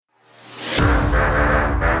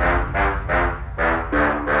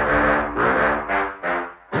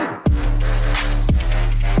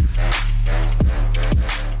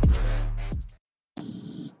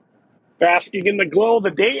Basking in the glow the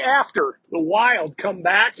day after the Wild come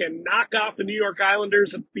back and knock off the New York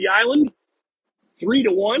Islanders at the Island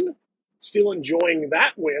 3-1. Still enjoying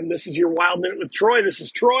that win. This is your Wild Minute with Troy. This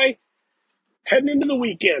is Troy. Heading into the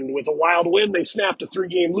weekend with a Wild win, they snapped a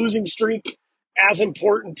 3-game losing streak. As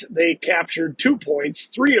important, they captured 2 points,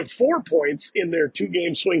 3 of 4 points in their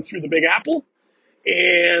 2-game swing through the Big Apple.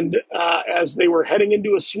 And as they were heading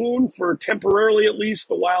into a swoon for temporarily at least,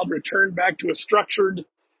 the Wild returned back to a structured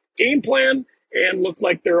game plan and looked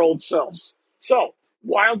like their old selves. So,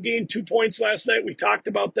 Wild gained 2 points last night. We talked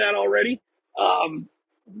about that already.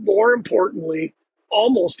 More importantly,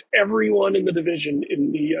 almost everyone in the division,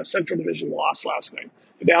 in the Central Division, lost last night.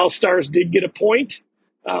 The Dallas Stars did get a point,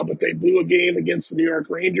 but they blew a game against the New York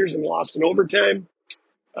Rangers and lost in overtime.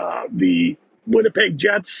 The Winnipeg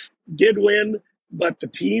Jets did win, but the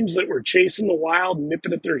teams that were chasing the Wild,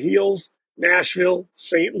 nipping at their heels, Nashville,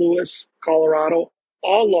 St. Louis, Colorado,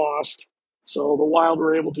 all lost. So the Wild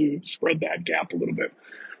were able to spread that gap a little bit.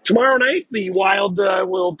 Tomorrow night, the Wild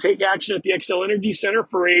will take action at the XL Energy Center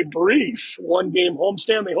for a brief 1-game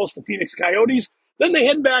homestand. They host the Phoenix Coyotes. Then they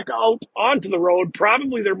head back out onto the road,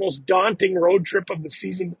 probably their most daunting road trip of the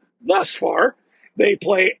season thus far. They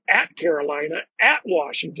play at Carolina, at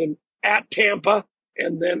Washington, at Tampa,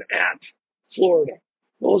 and then at Florida.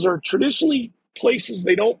 Those are traditionally places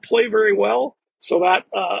they don't play very well, so that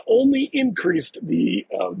only increased the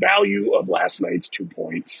value of last night's 2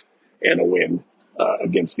 points and a win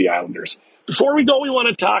against the Islanders. Before we go, we want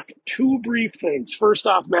to talk 2 brief things. First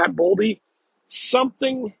off, Matt Boldy.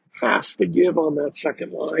 Something has to give on that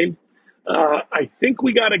second line. I think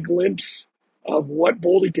we got a glimpse of what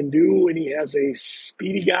Boldy can do when he has a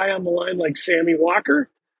speedy guy on the line like Sammy Walker.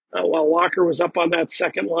 While Walker was up on that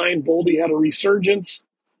second line, Boldy had a resurgence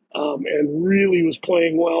and really was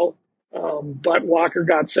playing well. But Walker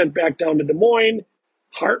got sent back down to Des Moines.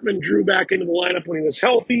 Hartman drew back into the lineup when he was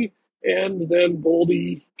healthy, and then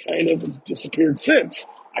Boldy kind of has disappeared since.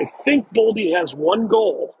 I think Boldy has 1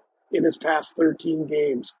 goal in his past 13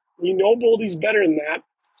 games. We know Boldy's better than that,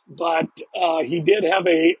 but he did have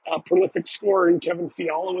a prolific scorer in Kevin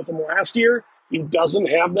Fiala with him last year. He doesn't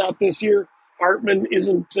have that this year. Hartman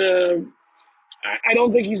isn't I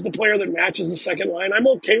don't think he's the player that matches the second line. I'm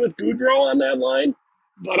okay with Gaudreau on that line,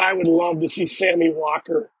 but I would love to see Sammy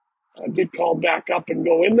Walker get called back up and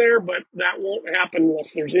go in there, but that won't happen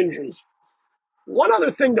unless there's injuries. One other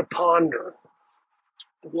thing to ponder.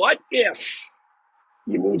 What if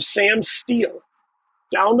you move Sam Steele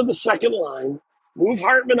down to the second line, move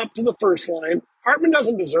Hartman up to the first line? Hartman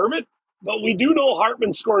doesn't deserve it, but we do know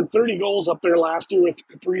Hartman scored 30 goals up there last year with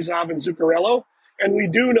Kaprizov and Zuccarello, and we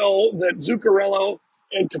do know that Zuccarello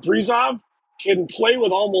and Kaprizov can play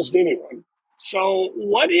with almost anyone. So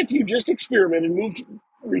what if you just experimented,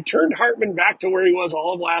 returned Hartman back to where he was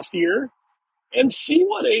all of last year, and see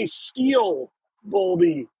what a Steele,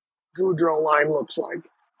 Boldy, Gaudreau line looks like?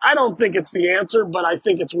 I don't think it's the answer, but I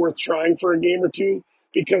think it's worth trying for a game or two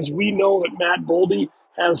because we know that Matt Boldy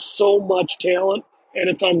has so much talent and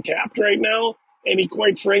it's untapped right now. And he,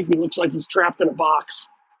 quite frankly, looks like he's trapped in a box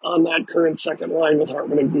on that current second line with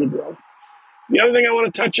Hartman and Gaudreau. The other thing I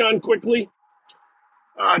want to touch on quickly,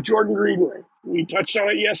 Jordan Greenway. We touched on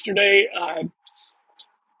it yesterday.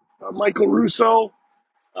 Michael Russo,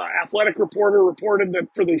 athletic reporter, reported that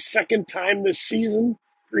for the second time this season,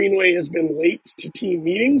 Greenway has been late to team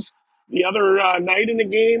meetings. The other night in the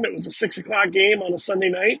game, it was a 6 o'clock game on a Sunday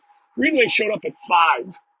night. Greenway showed up at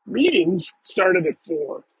 5. Meetings started at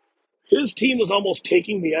 4. His team was almost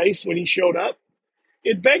taking the ice when he showed up.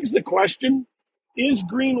 It begs the question, is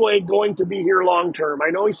Greenway going to be here long term? I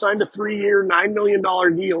know he signed a 3-year, $9 million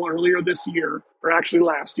deal earlier this year, or actually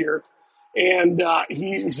last year. And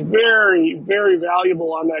he's very, very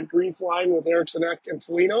valuable on that grief line with Eriksson Ek and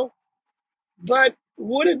Foligno. But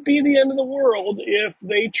would it be the end of the world if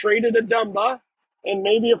they traded a Dumba and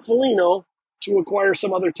maybe a Foligno to acquire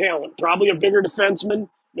some other talent? Probably a bigger defenseman,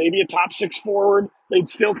 maybe a top 6 forward. They'd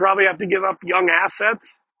still probably have to give up young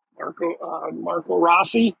assets. Marco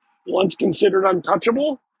Rossi, once considered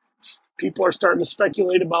untouchable. People are starting to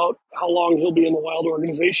speculate about how long he'll be in the Wild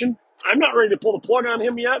organization. I'm not ready to pull the plug on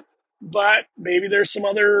him yet, but maybe there's some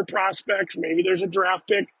other prospects. Maybe there's a draft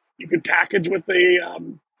pick you could package with a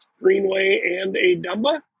Greenway and a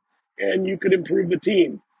Dumba, and you could improve the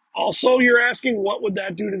team. Also, you're asking, what would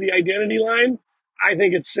that do to the identity line? I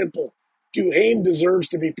think it's simple. Duhaime deserves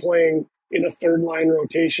to be playing in a third-line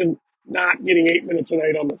rotation, not getting 8 minutes a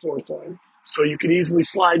night on the fourth line. So you could easily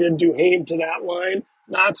slide in Duhaime to that line.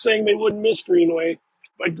 Not saying they wouldn't miss Greenway,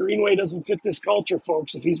 but Greenway doesn't fit this culture,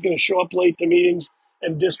 folks. If he's going to show up late to meetings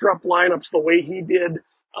and disrupt lineups the way he did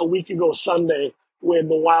a week ago Sunday, when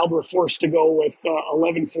the Wild were forced to go with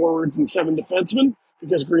 11 forwards and 7 defensemen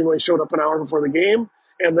because Greenway showed up an hour before the game.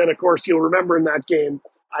 And then, of course, you'll remember in that game,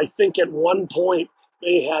 I think at one point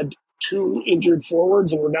they had 2 injured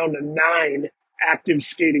forwards and were down to 9 active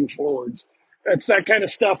skating forwards. That's that kind of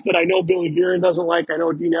stuff that I know Billy Beeran doesn't like. I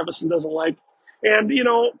know Dean Evison doesn't like. And,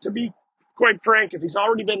 to be quite frank, if he's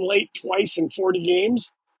already been late twice in 40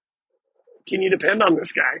 games, can you depend on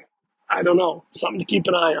this guy? I don't know. Something to keep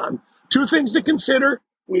an eye on. 2 things to consider.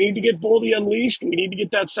 We need to get Boldy unleashed. We need to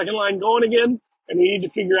get that second line going again. And we need to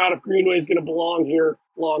figure out if Greenway is going to belong here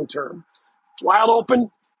long term. Wild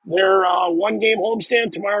Open, their 1-game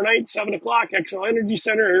homestand tomorrow night, 7 o'clock, XL Energy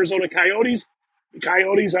Center, Arizona Coyotes. The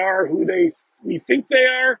Coyotes are who we think they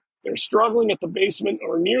are. They're struggling at the basement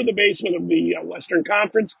or near the basement of the Western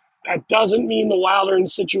Conference. That doesn't mean the Wild are in a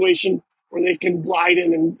situation where they can glide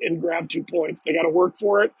in and grab 2 points. They got to work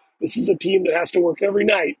for it. This is a team that has to work every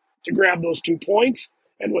night to grab those 2 points.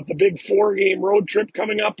 And with the big 4-game road trip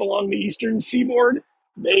coming up along the eastern seaboard,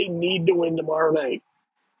 they need to win tomorrow night.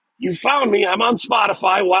 You found me. I'm on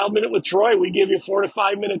Spotify, Wild Minute with Troy. We give you 4 to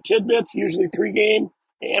 5 minute tidbits, usually pre-game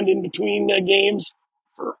and in between games.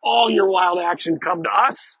 For all your Wild action, come to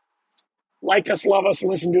us. Like us, love us,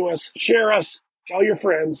 listen to us, share us, tell your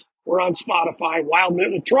friends. We're on Spotify, Wild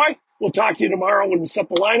Minute with Troy. We'll talk to you tomorrow when we set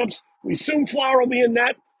the lineups. We assume Flower will be in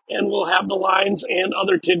net, and we'll have the lines and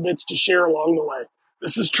other tidbits to share along the way.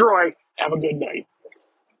 This is Troy. Have a good night.